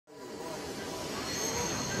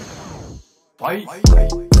Fight.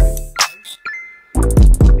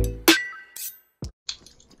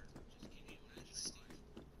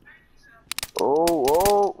 Oh,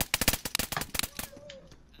 oh.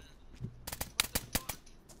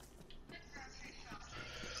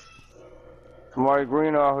 Somebody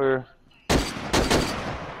green out here.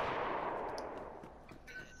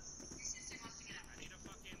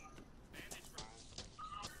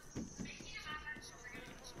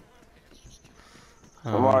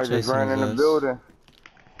 Somebody just ran in the building.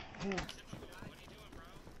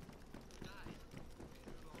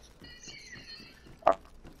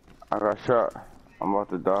 I got shot. I'm about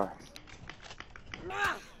to die.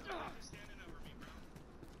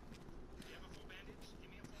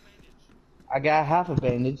 I got half a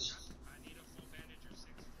bandage.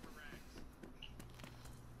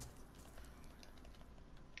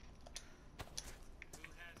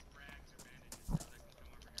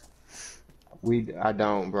 I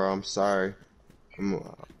don't, bro. I'm sorry. Me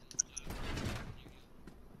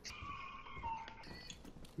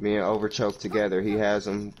and Overchoke together. He has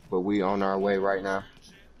them, but we on our way right now.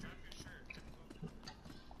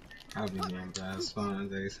 I've been getting bad spawn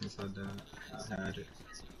days since I died. I had it.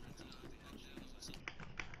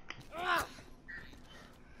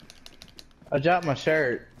 I dropped my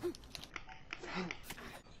shirt.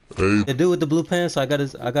 Hey. The dude with the blue pants, I got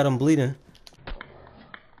him bleeding.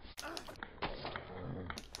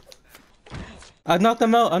 I knocked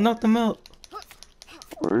him out.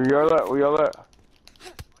 Where y'all at? Where y'all at?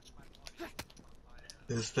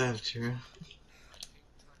 Is that true?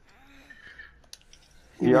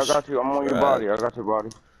 Yeah, I got you. I'm on your body. I got your body.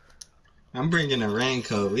 I'm bringing a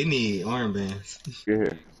raincoat. We need armbands.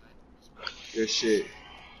 Yeah. Good shit.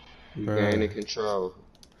 You gaining control.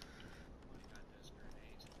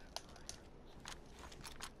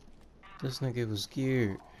 This nigga was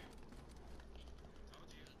scared.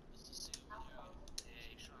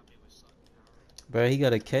 Bro, he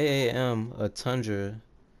got a KAM, a Tundra,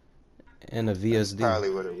 and a VSD. That's probably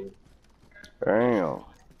what it was. Damn.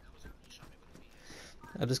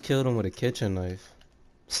 I just killed him with a kitchen knife.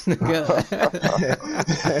 Yo,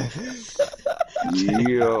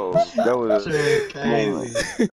 that was crazy.